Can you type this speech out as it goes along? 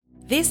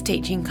This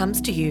teaching comes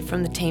to you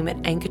from the team at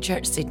Anchor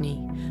Church Sydney.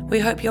 We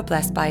hope you're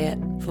blessed by it.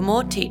 For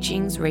more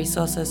teachings,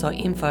 resources or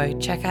info,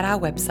 check out our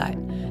website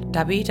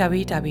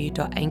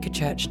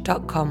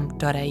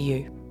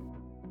www.anchorchurch.com.au.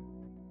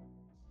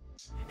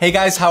 Hey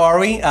guys, how are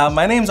we?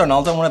 My name's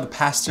Arnaldo. I'm one of the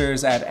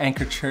pastors at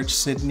Anchor Church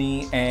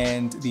Sydney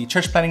and the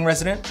church planning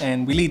resident,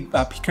 and we lead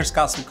Peakhurst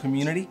Gospel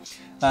Community.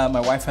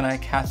 My wife and I,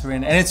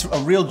 Catherine, and it's a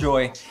real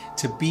joy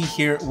to be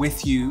here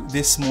with you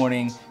this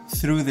morning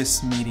through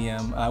this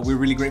medium. We're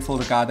really grateful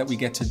to God that we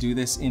get to do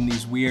this in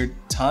these weird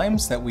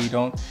times, that we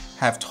don't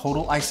have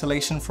total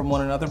isolation from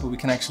one another, but we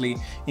can actually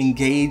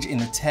engage in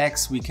the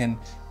text. We can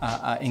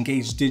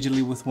engage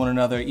digitally with one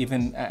another,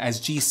 even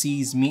as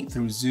GCs meet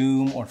through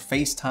Zoom or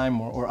FaceTime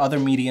or other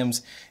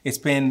mediums. It's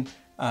been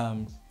a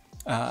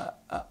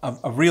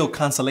real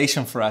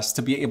consolation for us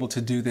to be able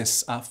to do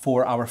this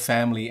for our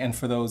family and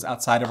for those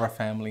outside of our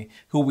family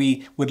who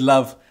we would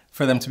love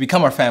for them to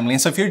become our family.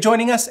 And so if you're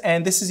joining us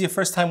and this is your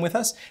first time with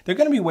us, there are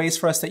going to be ways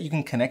for us that you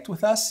can connect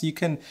with us. You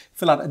can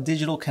fill out a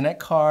digital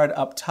connect card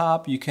up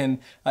top. You can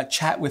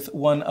chat with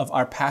one of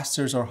our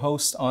pastors or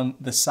hosts on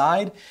the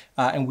side,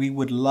 and we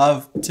would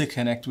love to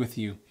connect with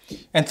you.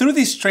 And through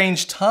these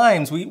strange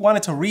times, we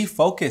wanted to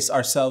refocus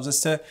ourselves as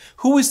to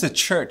who is the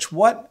church?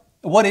 What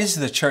is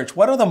the church?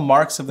 What are the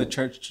marks of the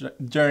church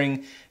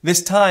during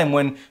this time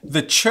when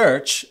the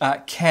church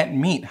can't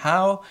meet?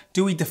 How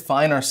do we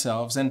define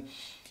ourselves? And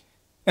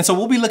so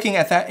we'll be looking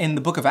at that in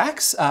the book of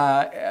Acts,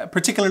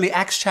 particularly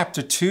Acts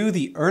chapter 2,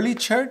 the early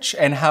church,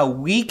 and how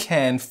we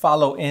can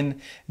follow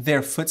in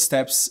their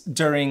footsteps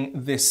during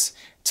this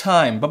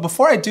time. But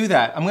before I do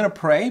that, I'm going to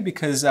pray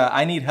because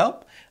I need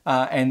help,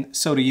 and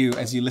so do you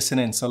as you listen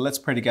in. So let's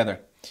pray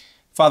together.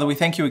 Father, we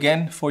thank you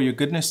again for your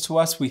goodness to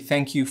us. We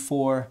thank you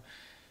for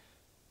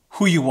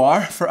who you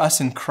are for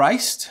us in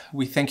Christ.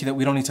 We thank you that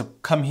we don't need to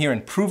come here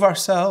and prove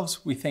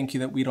ourselves. We thank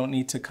you that we don't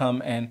need to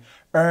come and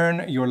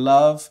earn your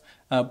love,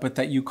 but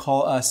that you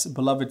call us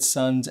beloved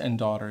sons and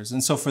daughters.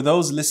 And so for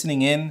those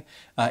listening in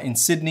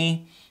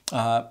Sydney,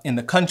 in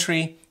the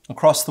country,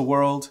 across the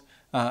world,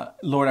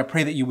 Lord, I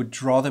pray that you would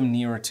draw them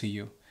nearer to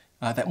you.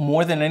 That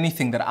more than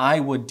anything, that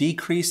I would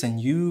decrease and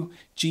you,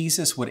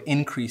 Jesus, would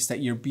increase, that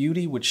your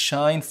beauty would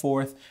shine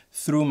forth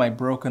through my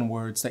broken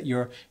words, that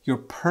your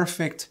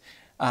perfect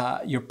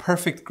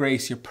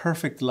grace, your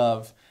perfect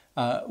love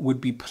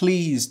would be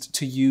pleased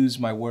to use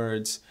my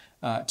words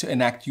to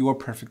enact your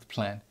perfect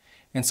plan.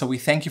 And so we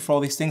thank you for all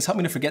these things. Help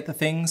me to forget the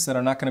things that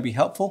are not going to be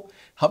helpful.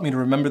 Help me to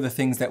remember the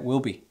things that will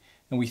be.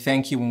 And we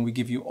thank you and we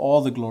give you all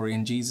the glory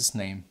in Jesus'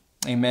 name.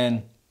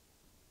 Amen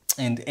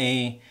and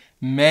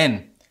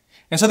amen.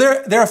 And so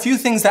there are a few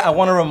things that I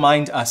want to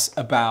remind us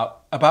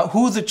about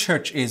who the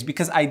church is,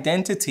 because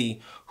identity,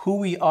 who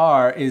we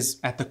are, is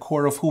at the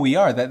core of who we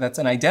are. That's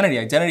an identity.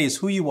 Identity is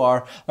who you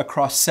are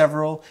across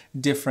several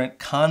different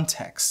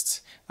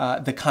contexts.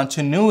 The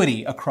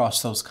continuity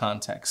across those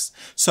contexts.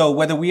 So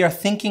whether we are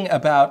thinking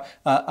about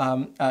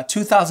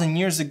 2,000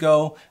 years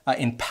ago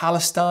in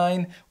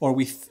Palestine, or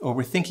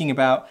we're thinking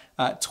about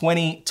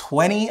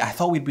 2020, I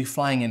thought we'd be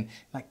flying in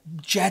like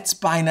jets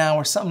by now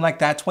or something like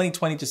that.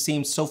 2020 just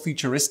seems so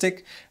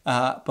futuristic.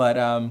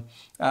 But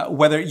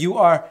whether you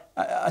are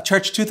a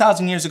church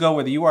 2,000 years ago,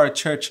 whether you are a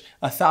church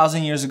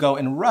 1,000 years ago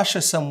in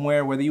Russia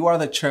somewhere, whether you are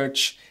the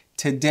church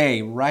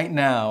today, right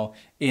now,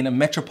 in a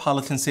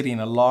metropolitan city, in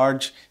a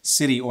large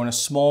city, or in a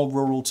small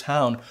rural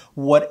town,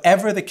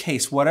 whatever the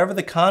case, whatever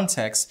the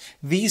context,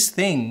 these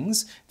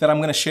things that I'm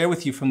going to share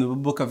with you from the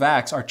book of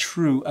Acts are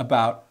true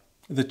about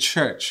the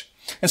church.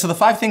 And so the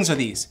 5 things are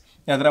these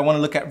that I want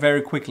to look at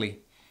very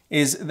quickly,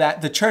 is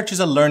that the church is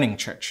a learning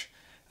church.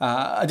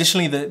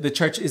 Additionally, the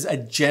church is a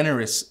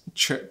generous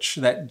church,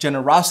 that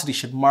generosity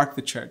should mark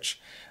the church.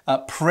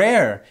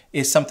 Prayer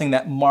is something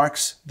that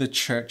marks the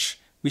church.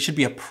 We should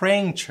be a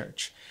praying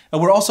church.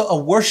 We're also a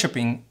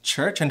worshiping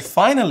church. And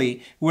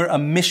finally, we're a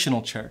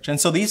missional church. And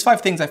so these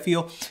 5 things I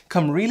feel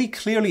come really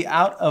clearly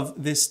out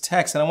of this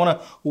text. And I want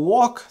to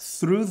walk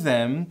through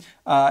them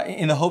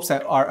in the hopes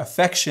that our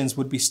affections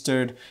would be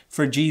stirred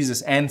for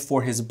Jesus and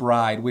for his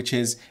bride, which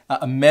is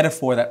a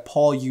metaphor that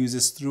Paul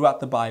uses throughout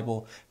the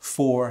Bible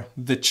for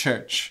the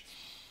church.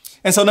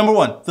 And so number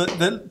 1,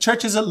 the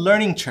church is a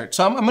learning church.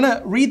 So I'm going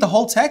to read the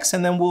whole text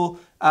and then we'll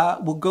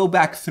go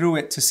back through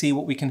it to see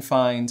what we can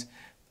find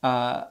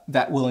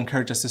that will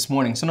encourage us this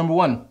morning. So number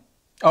 1,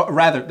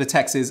 the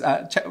text is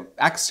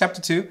Acts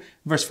chapter 2,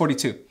 verse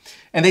 42.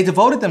 And they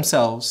devoted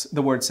themselves,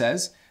 the word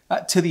says,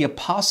 to the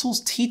apostles'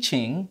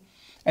 teaching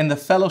and the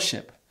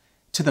fellowship,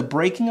 to the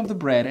breaking of the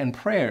bread and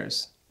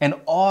prayers.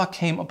 And awe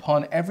came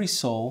upon every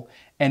soul,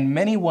 and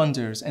many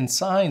wonders and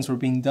signs were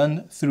being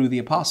done through the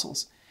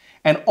apostles.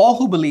 And all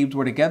who believed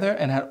were together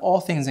and had all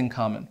things in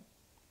common.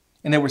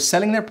 And they were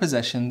selling their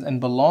possessions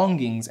and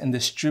belongings and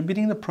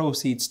distributing the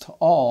proceeds to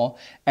all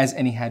as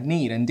any had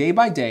need. And day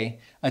by day,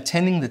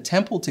 attending the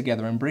temple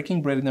together and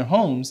breaking bread in their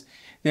homes,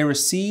 they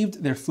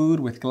received their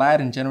food with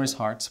glad and generous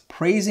hearts,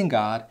 praising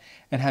God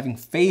and having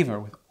favor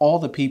with all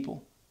the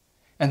people.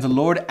 And the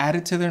Lord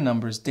added to their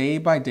numbers day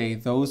by day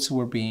those who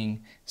were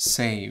being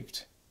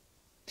saved.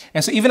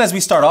 And so even as we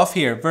start off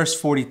here, verse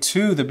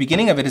 42, the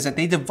beginning of it is that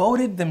they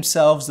devoted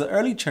themselves, the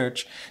early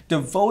church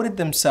devoted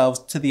themselves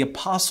to the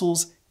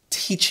apostles'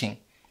 teaching.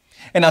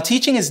 And now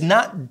teaching is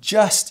not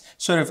just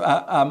sort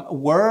of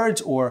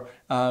words or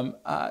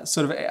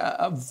sort of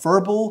a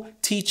verbal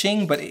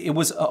teaching, but it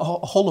was a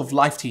whole of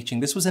life teaching.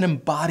 This was an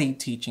embodied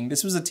teaching.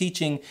 This was a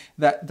teaching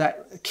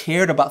that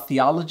cared about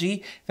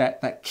theology,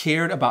 that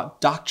cared about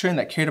doctrine,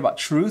 that cared about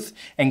truth,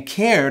 and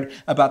cared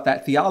about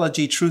that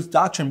theology, truth,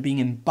 doctrine being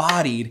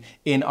embodied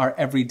in our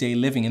everyday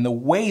living, in the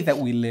way that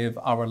we live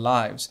our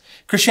lives.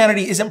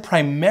 Christianity isn't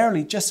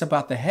primarily just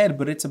about the head,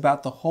 but it's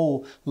about the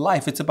whole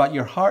life. It's about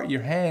your heart,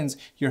 your hands,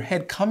 your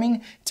head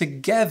coming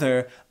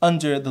together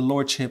under the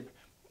lordship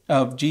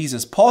of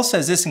Jesus. Paul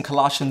says this in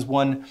Colossians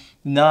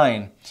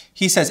 1:9.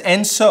 He says,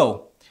 "And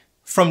so,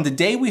 from the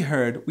day we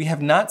heard, we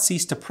have not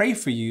ceased to pray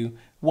for you."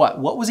 What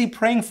was he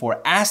praying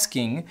for?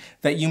 Asking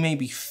that you may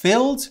be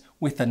filled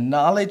with the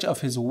knowledge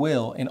of his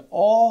will in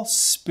all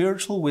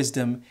spiritual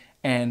wisdom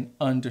and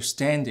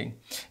understanding.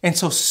 And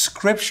so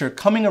scripture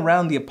coming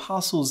around the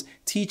apostles'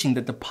 teaching,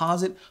 the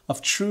deposit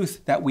of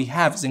truth that we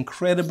have, is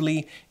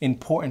incredibly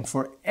important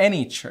for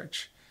any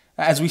church.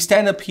 As we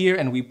stand up here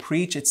and we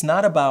preach, it's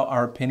not about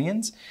our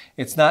opinions.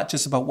 It's not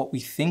just about what we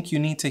think you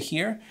need to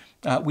hear.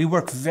 We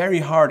work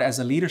very hard as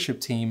a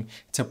leadership team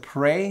to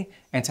pray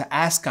and to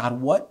ask God,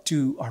 what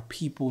do our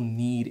people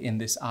need in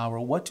this hour?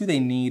 What do they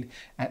need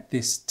at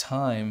this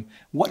time?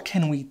 What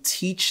can we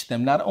teach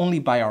them, not only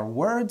by our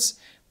words,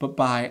 but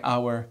by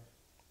our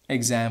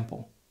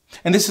example?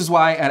 And this is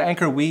why at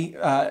Anchor, we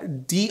are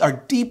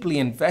deeply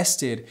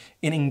invested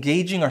in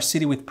engaging our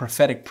city with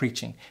prophetic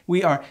preaching.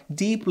 We are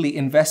deeply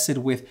invested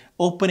with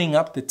opening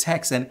up the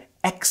text and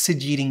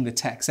exegeting the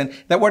text. And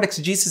that word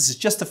exegesis is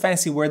just a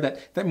fancy word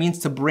that means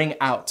to bring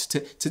out,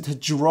 to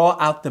draw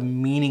out the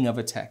meaning of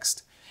a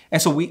text.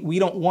 And so we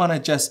don't want to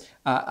just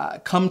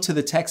come to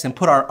the text and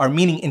put our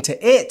meaning into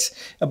it,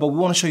 but we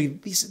want to show you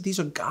these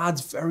are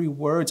God's very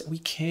words. We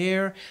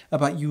care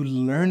about you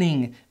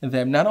learning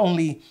them, not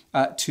only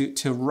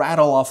to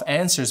rattle off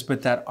answers,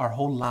 but that our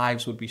whole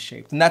lives would be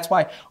shaped. And that's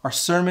why our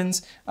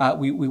sermons,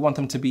 we want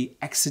them to be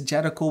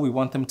exegetical. We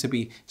want them to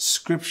be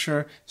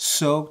scripture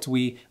soaked.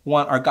 We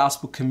want our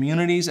gospel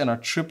communities and our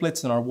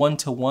triplets and our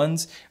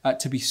one-to-ones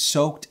to be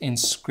soaked in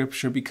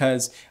scripture,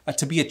 because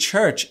to be a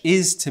church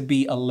is to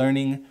be a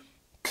learning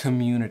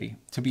community.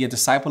 To be a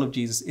disciple of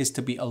Jesus is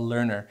to be a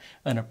learner,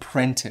 an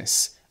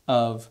apprentice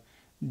of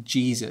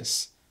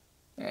Jesus.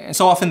 And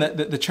so often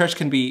the church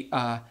can be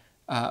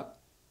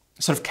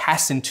sort of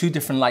cast in two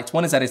different lights.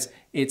 One is that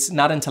it's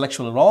not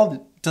intellectual at all.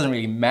 It doesn't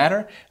really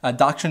matter.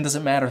 Doctrine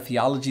doesn't matter.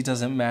 Theology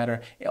doesn't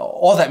matter.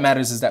 All that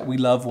matters is that we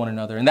love one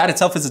another. And that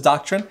itself is a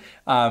doctrine.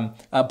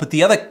 But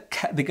the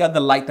other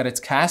light that it's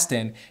cast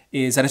in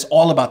is that it's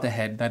all about the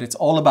head, that it's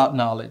all about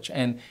knowledge.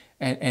 And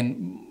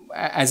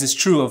as is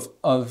true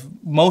of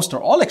most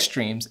or all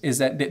extremes, is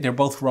that they're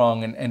both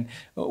wrong. And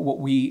what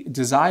we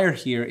desire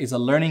here is a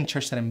learning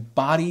church that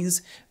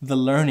embodies the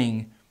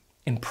learning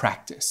in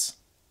practice,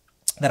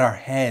 that our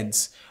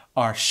heads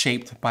are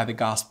shaped by the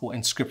gospel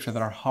and scripture,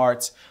 that our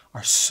hearts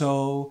are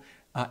so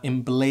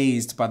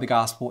emblazed by the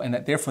gospel, and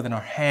that therefore then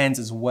our hands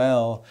as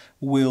well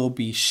will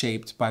be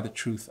shaped by the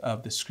truth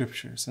of the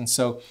scriptures. And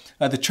so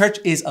the church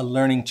is a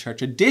learning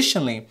church.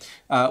 Additionally,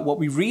 what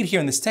we read here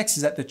in this text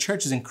is that the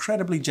church is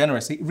incredibly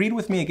generous. Read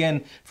with me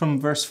again from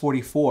verse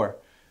 44.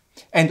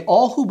 "And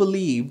all who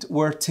believed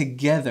were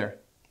together."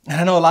 And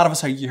I know a lot of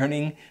us are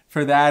yearning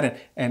for that,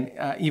 and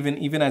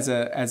even as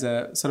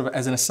a sort of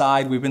as an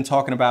aside, we've been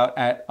talking about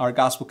at our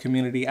gospel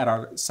community, at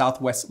our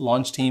Southwest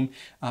launch team,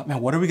 man,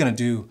 what are we going to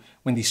do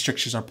when these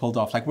strictures are pulled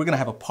off? Like, we're going to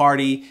have a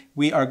party.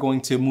 We are going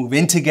to move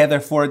in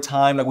together for a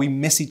time. Like, we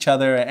miss each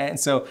other, and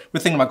so we're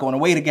thinking about going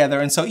away together.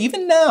 And so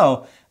even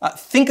now,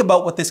 think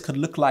about what this could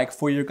look like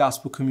for your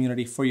gospel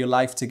community, for your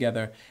life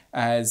together,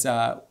 as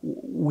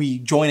we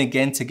join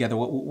again together.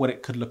 What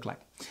it could look like.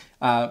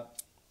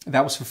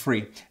 That was for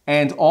free.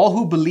 "And all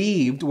who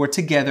believed were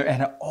together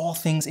and had all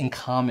things in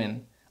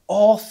common."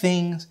 All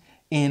things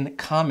in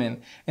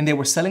common. "And they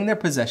were selling their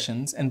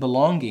possessions and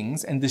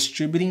belongings and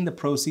distributing the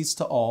proceeds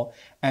to all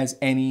as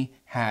any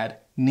had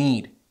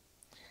need."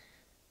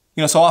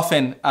 You know, so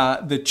often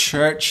the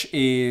church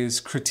is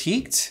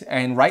critiqued,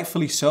 and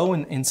rightfully so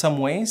in some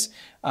ways,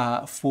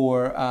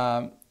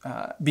 for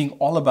being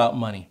all about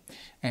money.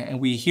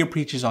 And we hear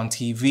preachers on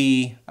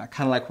TV,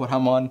 kind of like what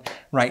I'm on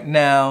right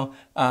now.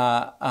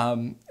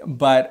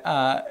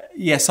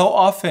 So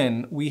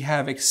often we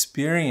have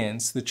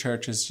experienced the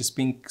church as just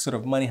being sort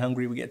of money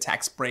hungry. We get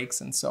tax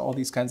breaks and so all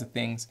these kinds of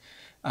things.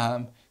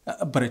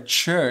 But a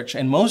church,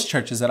 and most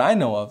churches that I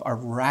know of, are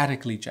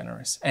radically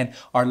generous. And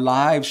our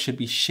lives should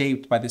be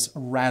shaped by this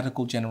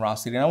radical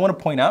generosity. And I want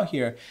to point out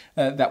here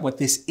that what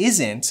this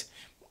isn't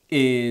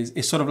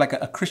is sort of like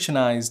a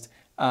Christianized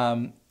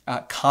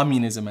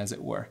communism, as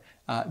it were.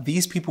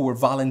 These people were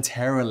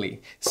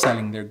voluntarily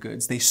selling their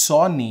goods. They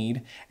saw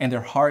need, and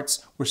their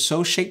hearts were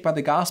so shaped by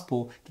the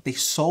gospel that they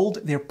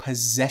sold their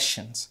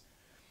possessions.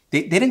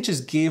 They didn't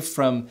just give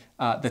from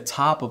the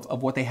top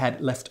of what they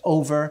had left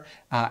over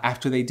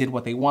after they did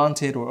what they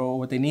wanted or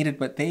what they needed,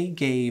 but they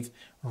gave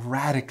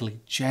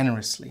radically,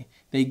 generously.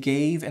 They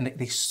gave and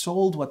they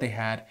sold what they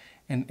had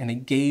and they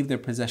gave their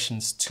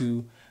possessions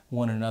to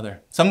one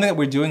another. Something that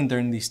we're doing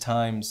during these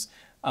times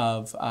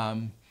of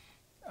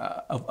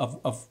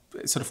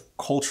sort of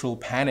cultural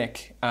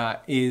panic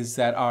is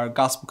that our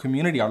gospel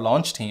community, our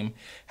launch team,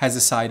 has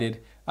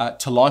decided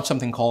to launch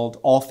something called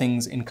All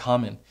Things in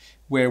Common,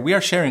 where we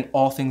are sharing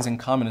all things in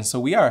common. And so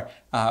we are,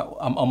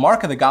 a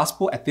mark of the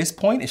gospel at this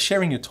point is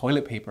sharing your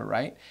toilet paper,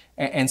 right?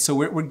 And so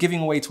we're giving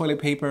away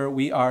toilet paper.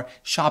 We are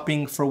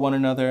shopping for one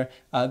another.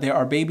 There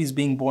are babies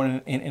being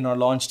born in our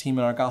launch team,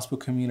 in our gospel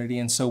community.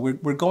 And so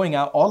we're going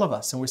out, all of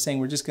us, and we're saying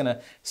we're just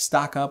gonna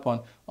stock up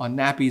on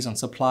nappies, on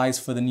supplies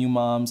for the new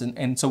moms.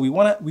 And so we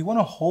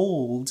wanna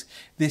hold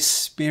this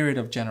spirit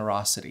of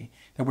generosity,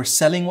 that we're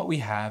selling what we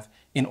have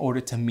in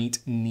order to meet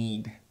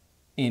need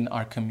in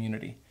our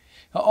community.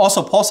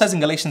 Also, Paul says in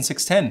Galatians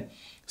 6:10,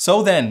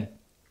 so then,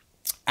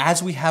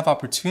 as we have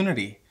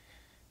opportunity,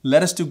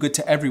 let us do good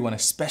to everyone,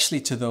 especially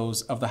to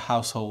those of the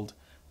household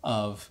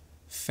of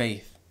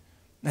faith.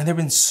 And there have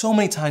been so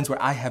many times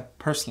where I have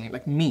personally,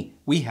 like me,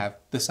 we have,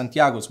 the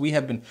Santiagos, we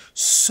have been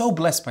so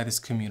blessed by this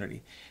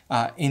community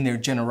in their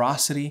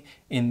generosity,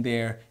 in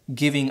their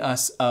giving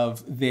us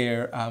of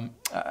their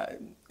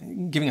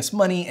giving us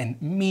money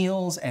and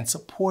meals and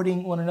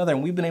supporting one another.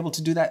 And we've been able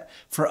to do that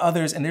for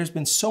others. And there's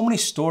been so many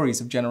stories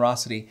of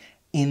generosity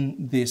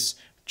in this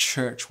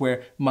church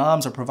where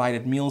moms are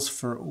provided meals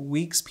for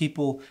weeks,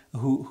 people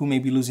who may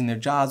be losing their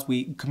jobs.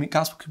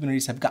 Gospel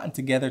communities have gotten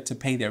together to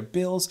pay their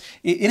bills.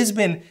 It has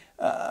been,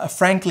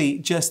 frankly,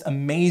 just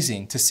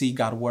amazing to see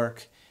God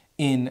work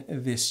in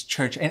this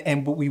church.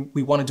 But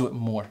we want to do it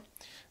more.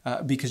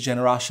 Because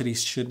generosity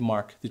should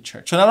mark the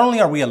church. So not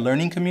only are we a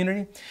learning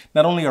community,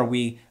 not only are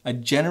we a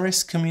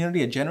generous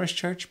community, a generous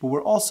church, but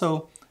we're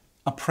also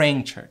a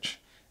praying church.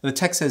 The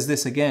text says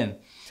this again,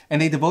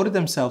 and they devoted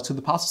themselves to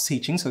the apostles'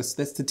 teaching, so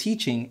that's the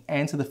teaching,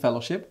 and to the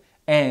fellowship,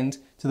 and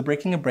to the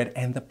breaking of bread,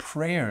 and the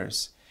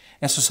prayers.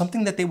 And so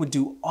something that they would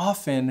do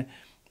often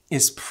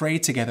is pray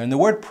together. And the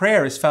word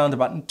prayer is found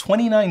about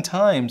 29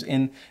 times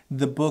in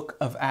the book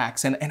of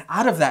Acts. And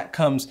out of that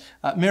comes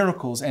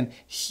miracles and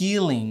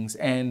healings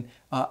and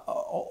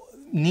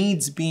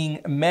needs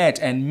being met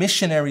and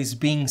missionaries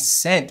being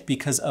sent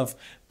because of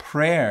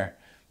prayer.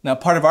 Now,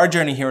 part of our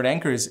journey here at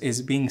Anchor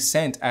is being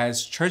sent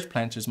as church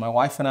planters, my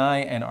wife and I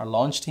and our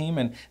launch team,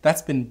 and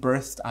that's been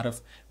birthed out of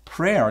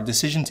prayer. Our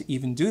decision to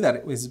even do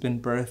that has been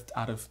birthed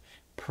out of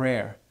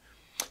prayer.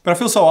 But I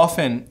feel so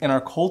often in our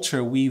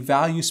culture, we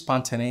value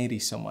spontaneity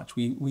so much.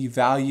 We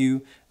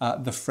value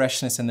the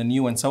freshness and the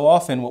new. And so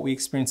often what we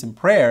experience in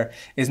prayer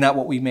is not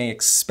what we may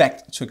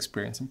expect to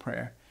experience in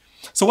prayer.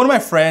 So one of my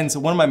friends,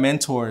 one of my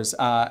mentors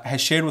has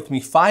shared with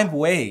me 5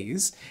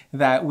 ways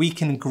that we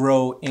can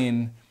grow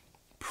in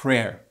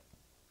prayer,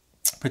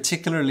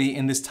 particularly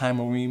in this time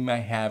where we may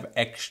have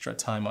extra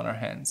time on our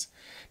hands.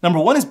 Number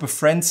 1 is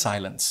befriend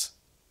silence.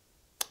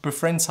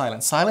 Befriend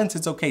silence. Silence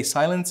is okay.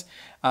 Silence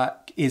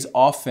is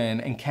often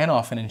and can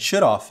often and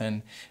should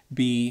often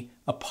be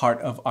a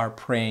part of our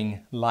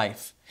praying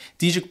life.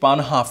 Dietrich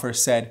Bonhoeffer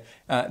said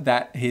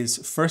that his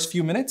first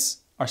few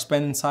minutes are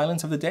spent in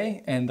silence of the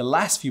day and the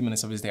last few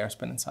minutes of his day are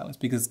spent in silence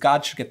because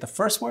God should get the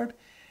first word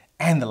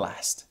and the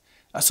last.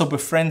 So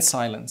befriend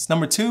silence.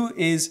 Number 2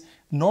 is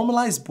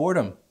normalize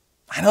boredom.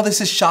 I know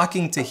this is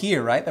shocking to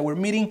hear, right? That we're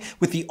meeting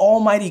with the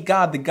Almighty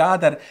God, the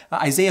God that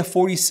Isaiah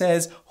 40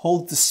 says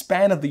holds the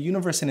span of the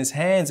universe in his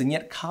hands and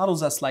yet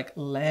coddles us like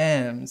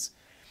lambs.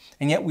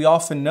 And yet we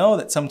often know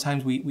that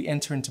sometimes we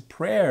enter into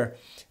prayer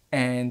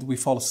and we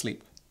fall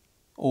asleep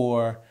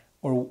or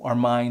our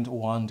mind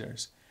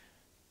wanders.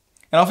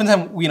 And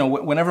oftentimes,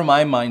 whenever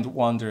my mind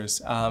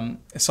wanders,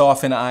 so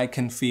often I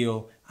can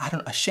feel,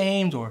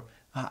 ashamed or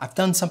I've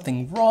done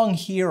something wrong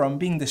here, or I'm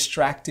being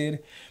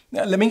distracted.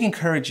 Now, let me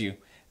encourage you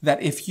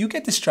that if you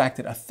get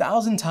distracted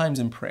 1,000 times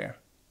in prayer,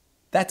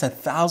 that's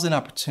 1,000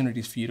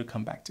 opportunities for you to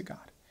come back to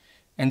God.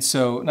 And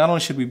so not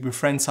only should we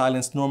befriend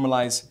silence,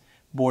 normalize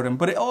boredom,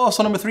 but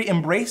also number 3,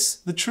 embrace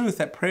the truth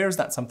that prayer is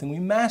not something we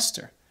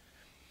master.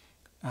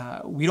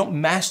 We don't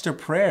master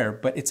prayer,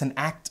 but it's an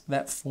act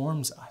that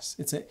forms us.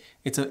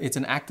 It's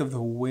an act of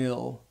the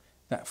will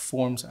that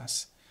forms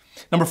us.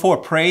 Number 4,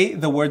 pray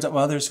the words of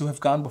others who have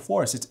gone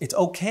before us. It's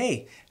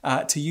okay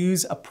to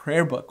use a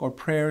prayer book or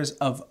prayers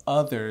of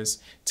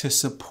others to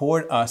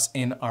support us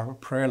in our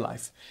prayer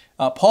life.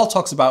 Paul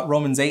talks about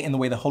Romans 8 in the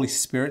way the Holy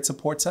Spirit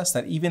supports us,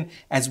 that even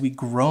as we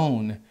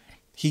groan,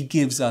 he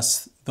gives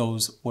us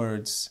those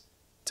words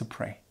to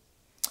pray.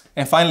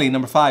 And finally,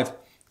 number 5,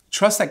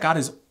 trust that God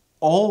is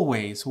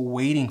always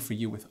waiting for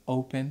you with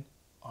open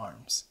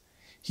arms.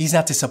 He's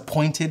not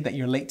disappointed that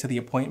you're late to the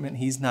appointment.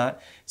 He's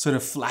not sort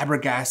of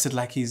flabbergasted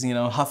like he's,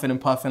 huffing and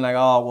puffing like,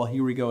 oh, well,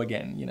 here we go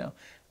again,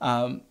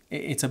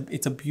 It's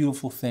a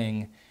beautiful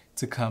thing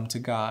to come to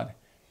God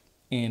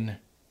in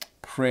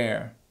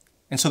prayer.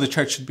 And so the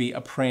church should be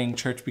a praying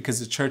church because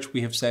the church,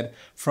 we have said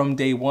from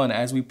day one,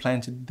 as we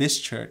planted this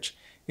church,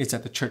 is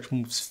that the church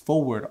moves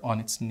forward on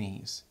its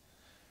knees.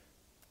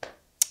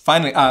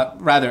 Finally,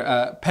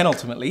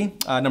 penultimately,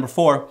 number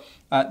 4,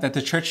 that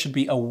the church should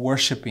be a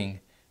worshiping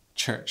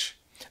church.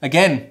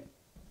 Again,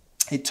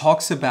 it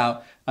talks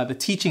about the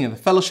teaching and the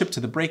fellowship to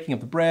the breaking of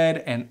the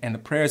bread and the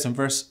prayers in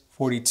verse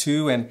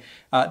 42. And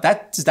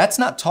that's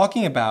not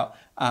talking about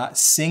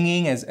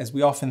singing, as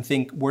we often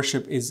think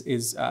worship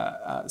is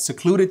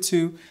secluded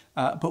to,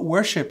 but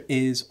worship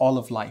is all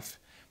of life.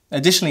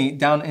 Additionally,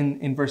 down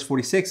in verse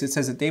 46, it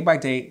says that day by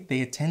day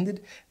they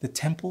attended the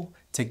temple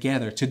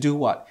together to do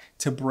what?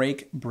 To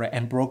break bread,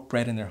 and broke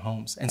bread in their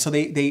homes. And so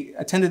they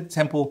attended the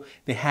temple.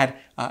 They had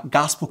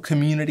gospel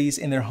communities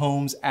in their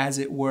homes, as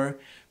it were.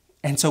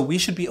 And so we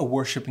should be a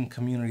worshiping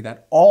community,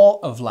 that all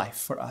of life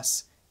for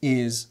us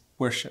is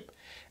worship.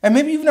 And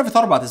maybe you've never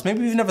thought about this.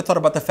 Maybe you've never thought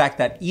about the fact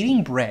that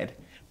eating bread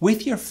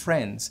with your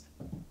friends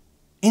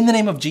in the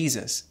name of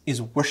Jesus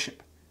is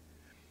worship.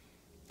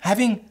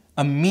 Having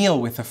a meal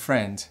with a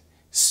friend,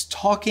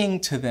 talking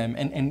to them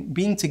and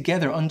being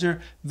together under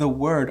the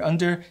word,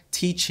 under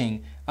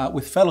teaching,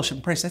 with fellowship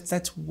and praise,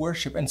 that's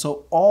worship. And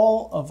so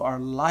all of our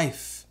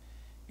life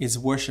is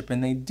worship.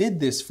 And they did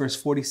this, verse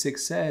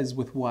 46 says,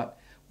 with what?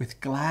 With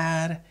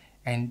glad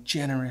and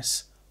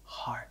generous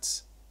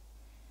hearts.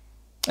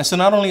 And so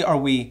not only are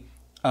we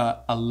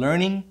a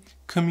learning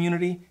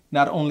community,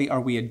 not only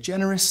are we a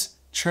generous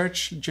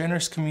church,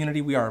 generous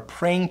community, we are a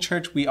praying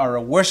church, we are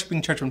a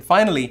worshiping church, and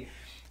finally,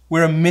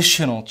 we're a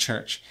missional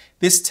church.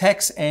 This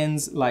text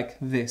ends like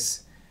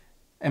this.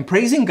 And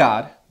praising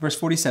God, verse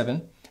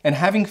 47, and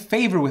having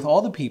favor with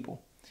all the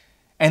people,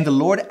 and the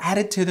Lord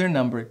added to their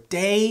number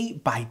day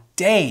by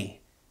day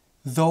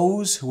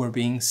those who were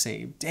being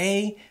saved,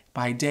 day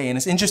by day. And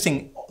it's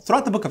interesting,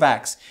 throughout the book of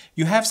Acts,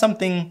 you have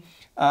something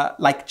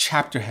like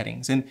chapter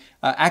headings. In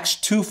Acts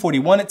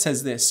 2:41, it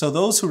says this: so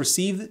those who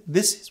received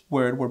this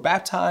word were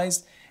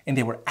baptized, and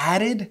they were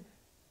added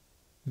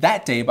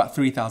that day about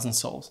 3,000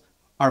 souls.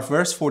 Our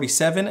verse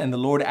 47, and the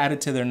Lord added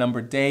to their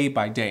number day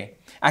by day.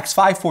 Acts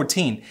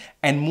 5:14,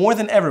 and more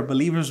than ever,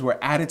 believers were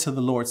added to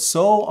the Lord.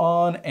 So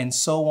on and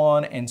so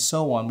on and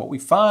so on. What we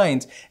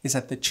find is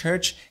that the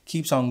church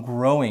keeps on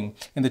growing.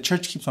 And the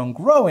church keeps on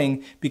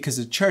growing because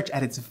the church,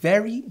 at its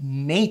very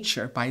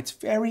nature, by its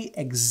very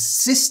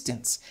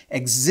existence,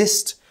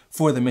 exists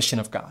for the mission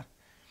of God.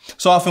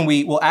 So often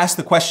we will ask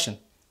the question,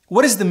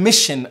 what is the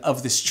mission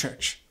of this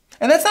church?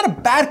 And that's not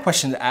a bad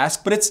question to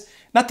ask, but it's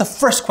not the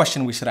first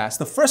question we should ask.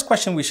 The first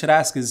question we should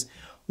ask is,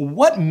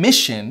 what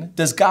mission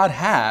does God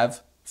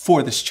have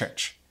for this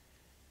church?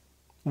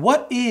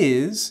 What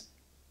is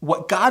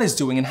what God is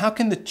doing, and how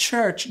can the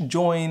church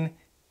join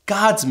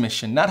God's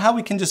mission? Not how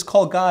we can just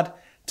call God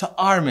to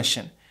our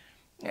mission.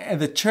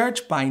 The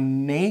church by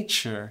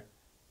nature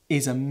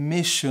is a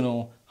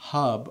missional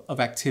hub of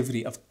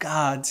activity, of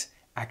God's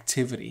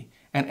activity.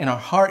 And our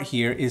heart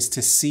here is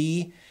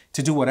to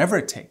do whatever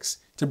it takes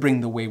to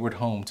bring the wayward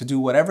home, to do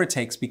whatever it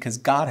takes because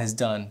God has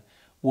done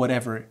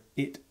whatever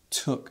it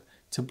took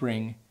to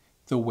bring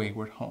the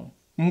wayward home.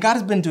 And God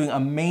has been doing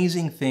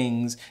amazing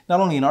things, not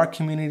only in our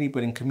community,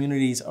 but in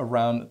communities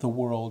around the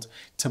world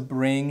to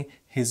bring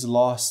his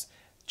lost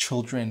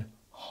children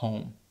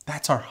home.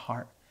 That's our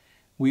heart.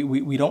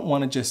 We don't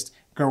want to just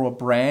grow a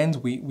brand.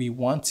 We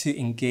want to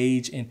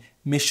engage in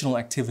missional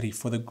activity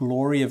for the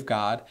glory of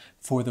God,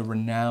 for the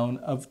renown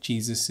of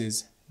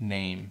Jesus's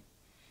name.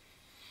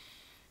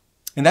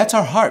 And that's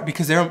our heart,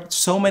 because there are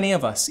so many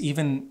of us,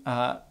 even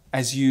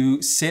as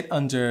you sit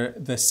under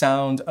the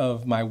sound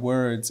of my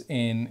words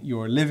in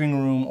your living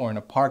room or in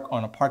a park,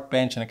 on a park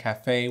bench, in a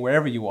cafe,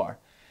 wherever you are.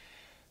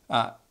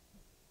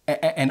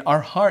 And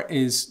our heart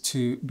is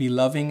to be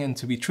loving and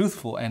to be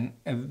truthful. And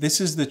this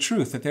is the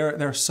truth, that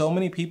there are so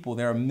many people,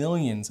 there are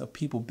millions of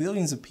people,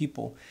 billions of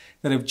people,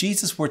 that if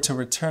Jesus were to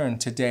return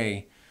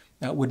today,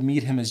 would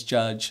meet him as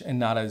judge and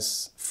not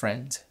as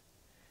friend,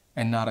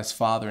 and not as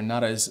father, and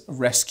not as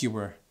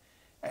rescuer.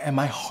 And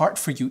my heart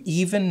for you,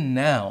 even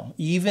now,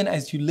 even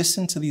as you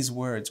listen to these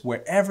words,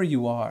 wherever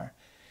you are,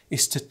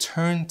 is to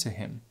turn to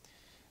him,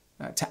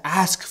 to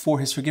ask for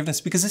his forgiveness,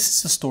 because this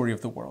is the story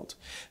of the world.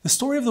 The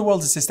story of the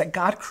world is this, that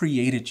God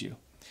created you,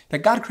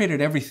 that God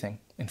created everything,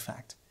 in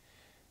fact.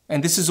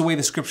 And this is the way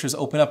the scriptures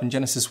open up in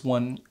Genesis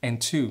 1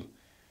 and 2.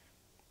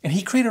 And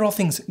he created all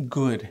things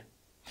good.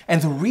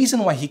 And the reason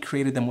why he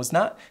created them was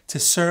not to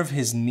serve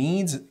his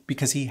needs,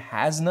 because he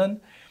has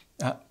none,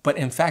 but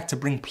in fact to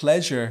bring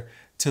pleasure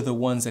to the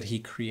ones that he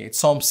creates.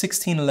 Psalm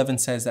 16:11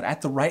 says that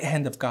at the right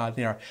hand of God,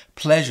 there are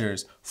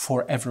pleasures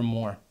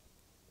forevermore.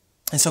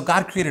 And so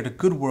God created a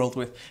good world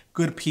with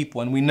good people.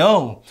 And we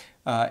know,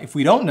 if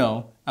we don't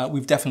know,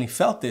 we've definitely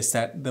felt this,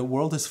 that the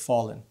world has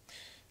fallen.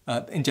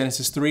 In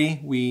Genesis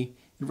 3, it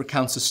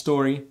recounts the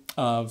story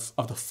of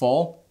the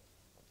fall.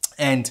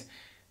 And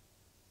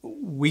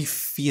we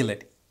feel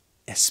it,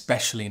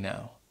 especially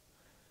now.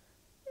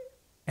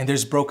 And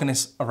there's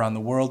brokenness around the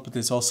world, but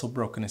there's also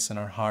brokenness in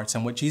our hearts.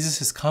 And what Jesus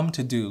has come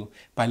to do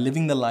by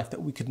living the life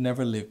that we could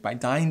never live, by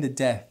dying the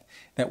death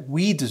that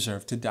we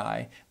deserve to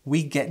die,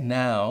 we get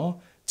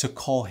now to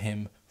call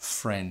him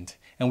friend.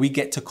 and we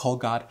get to call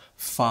God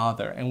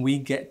Father, and we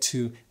get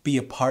to be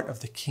a part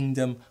of the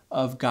kingdom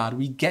of God.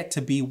 We get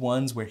to be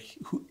ones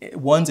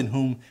in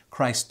whom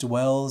Christ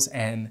dwells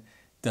and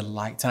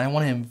delights. And I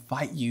want to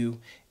invite you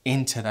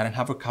into that and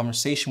have a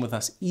conversation with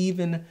us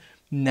even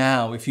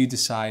now if you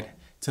decide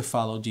to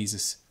follow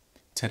Jesus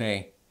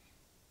today.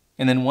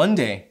 And then one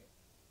day,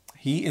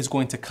 he is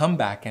going to come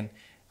back, and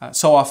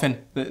so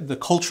often the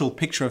cultural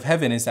picture of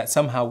heaven is that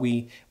somehow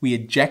we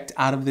eject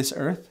out of this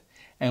earth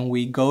and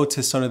we go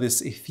to sort of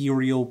this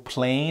ethereal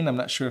plane. I'm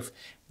not sure if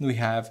we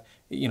have,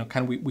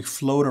 we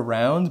float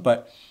around,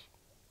 but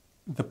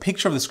the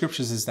picture of the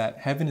scriptures is that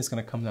heaven is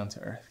going to come down to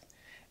earth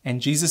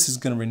and Jesus is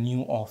going to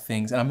renew all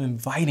things. And I'm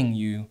inviting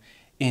you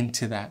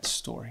into that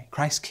story.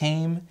 Christ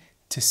came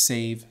to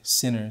save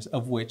sinners,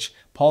 of which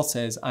Paul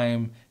says, I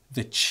am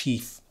the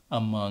chief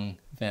among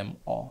them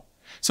all.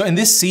 So in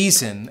this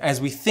season, as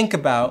we think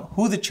about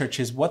who the church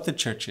is, what the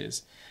church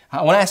is,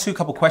 I want to ask you a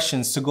couple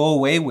questions to go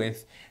away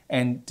with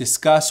and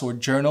discuss or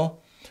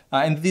journal.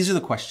 And these are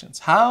the questions.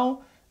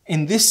 How,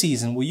 in this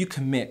season, will you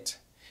commit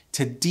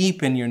to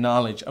deepen your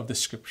knowledge of the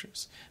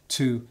scriptures,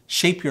 to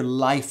shape your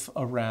life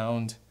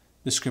around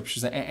the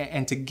scriptures,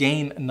 and to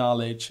gain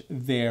knowledge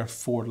there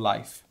for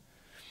life?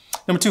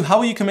 Number two, how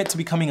will you commit to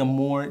becoming a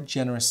more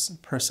generous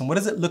person? What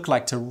does it look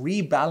like to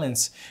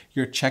rebalance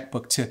your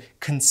checkbook, to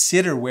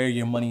consider where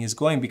your money is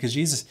going? Because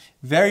Jesus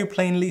very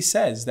plainly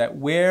says that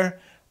where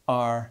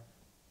our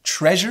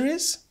treasure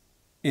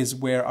is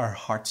where our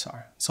hearts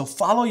are. So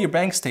follow your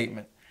bank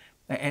statement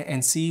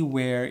and see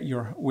where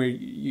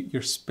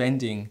you're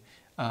spending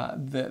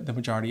the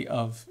majority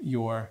of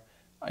your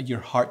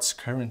heart's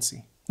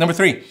currency. Number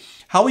three,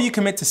 how will you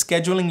commit to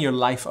scheduling your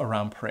life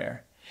around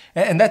prayer?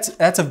 And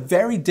that's a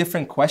very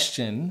different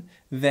question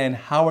than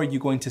how are you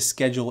going to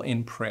schedule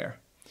in prayer.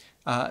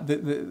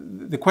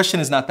 The question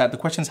is not that. The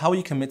question is how will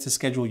you commit to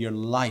schedule your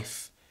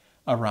life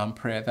around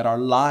prayer, that our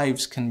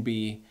lives can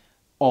be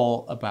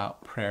all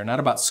about prayer, not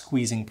about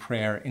squeezing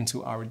prayer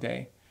into our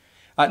day.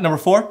 Number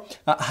four,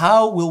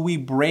 how will we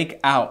break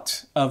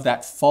out of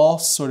that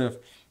false sort of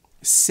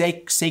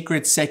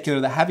sacred,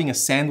 secular, that having a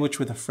sandwich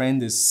with a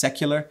friend is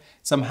secular,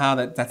 somehow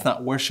that's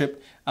not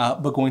worship,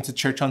 but going to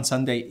church on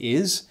Sunday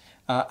is?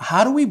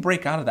 How do we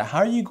break out of that? How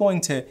are you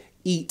going to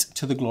eat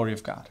to the glory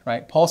of God,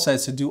 right? Paul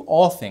says to do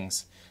all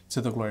things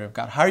to the glory of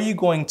God. How are you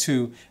going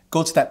to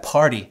go to that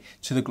party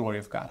to the glory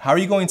of God? How are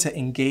you going to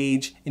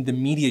engage in the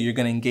media you're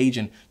going to engage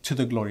in to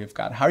the glory of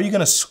God? How are you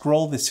going to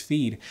scroll this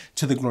feed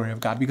to the glory of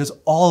God? Because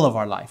all of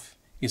our life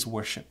is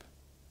worship.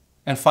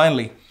 And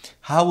finally,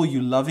 how will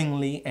you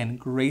lovingly and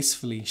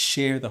gracefully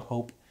share the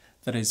hope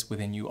that is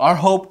within you? Our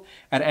hope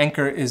at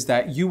Anchor is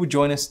that you would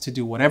join us to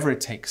do whatever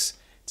it takes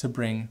to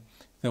bring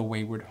the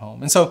wayward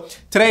home. And so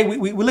today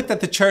we looked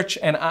at the church,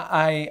 and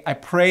I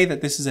pray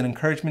that this is an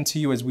encouragement to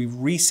you as we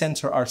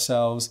recenter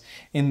ourselves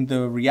in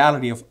the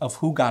reality of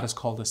who God has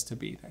called us to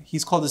be.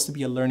 He's called us to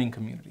be a learning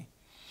community.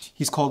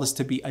 He's called us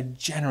to be a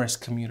generous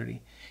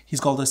community. He's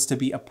called us to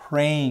be a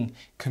praying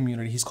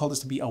community. He's called us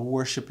to be a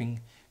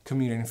worshiping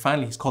community. And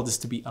finally, he's called us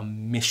to be a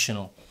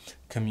missional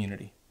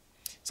community.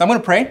 So I'm going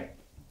to pray.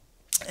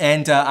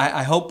 And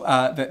I hope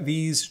that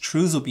these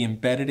truths will be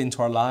embedded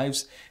into our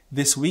lives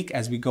this week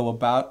as we go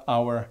about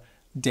our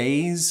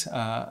days.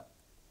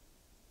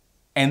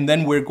 And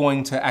then we're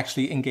going to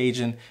actually engage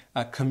in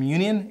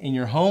communion in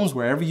your homes,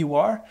 wherever you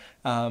are.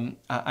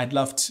 I'd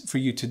love for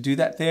you to do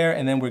that there.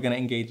 And then we're going to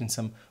engage in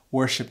some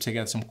worship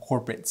together, some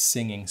corporate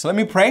singing. So let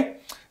me pray.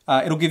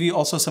 It'll give you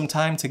also some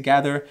time to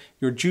gather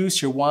your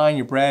juice, your wine,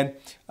 your bread,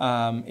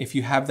 if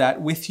you have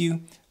that with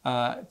you,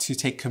 to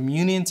take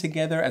communion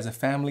together as a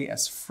family,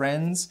 as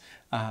friends,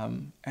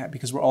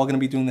 because we're all going to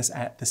be doing this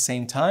at the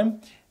same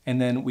time. And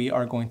then we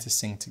are going to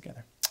sing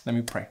together. Let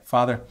me pray.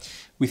 Father,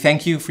 we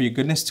thank you for your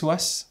goodness to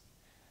us.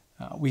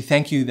 We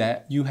thank you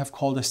that you have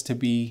called us to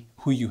be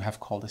who you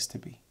have called us to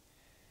be.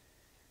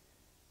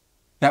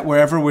 That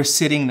wherever we're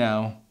sitting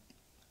now,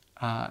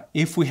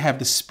 if we have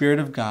the Spirit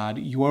of God,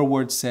 your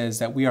word says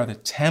that we are the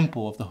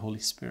temple of the Holy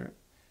Spirit.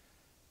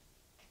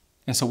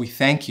 And so we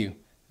thank you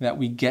that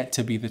we get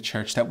to be the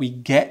church, that we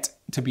get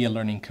to be a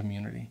learning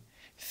community.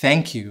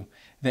 Thank you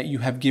that you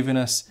have given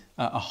us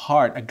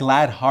a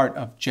glad heart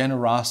of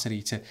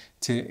generosity to,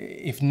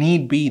 if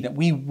need be, that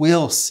we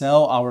will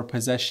sell our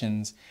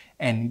possessions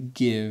and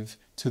give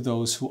to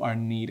those who are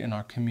in need in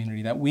our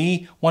community. That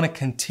we want to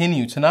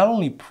continue to not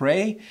only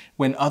pray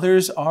when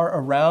others are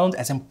around,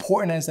 as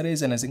important as that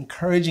is and as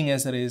encouraging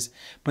as that is,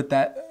 but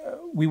that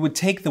we would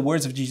take the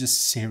words of Jesus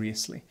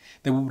seriously.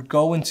 That we would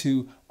go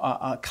into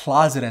a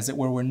closet, as it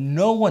were, where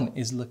no one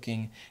is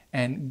looking,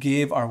 and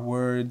give our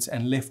words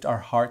and lift our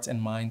hearts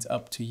and minds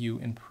up to you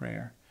in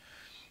prayer.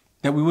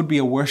 That we would be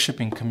a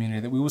worshiping community,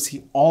 that we would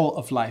see all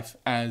of life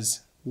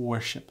as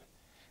worship.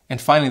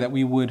 And finally, that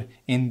we would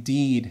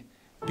indeed,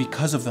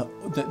 because of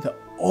the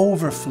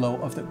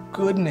overflow of the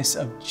goodness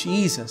of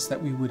Jesus,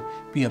 that we would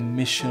be a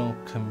missional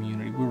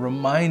community. We're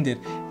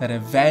reminded that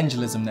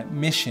evangelism, that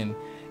mission,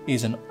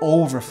 is an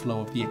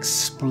overflow of the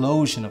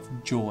explosion of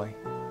joy.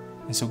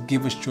 And so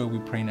give us joy, we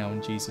pray now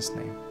in Jesus'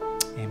 name.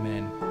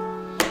 Amen.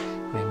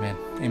 Amen.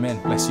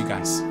 Amen. Bless you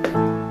guys.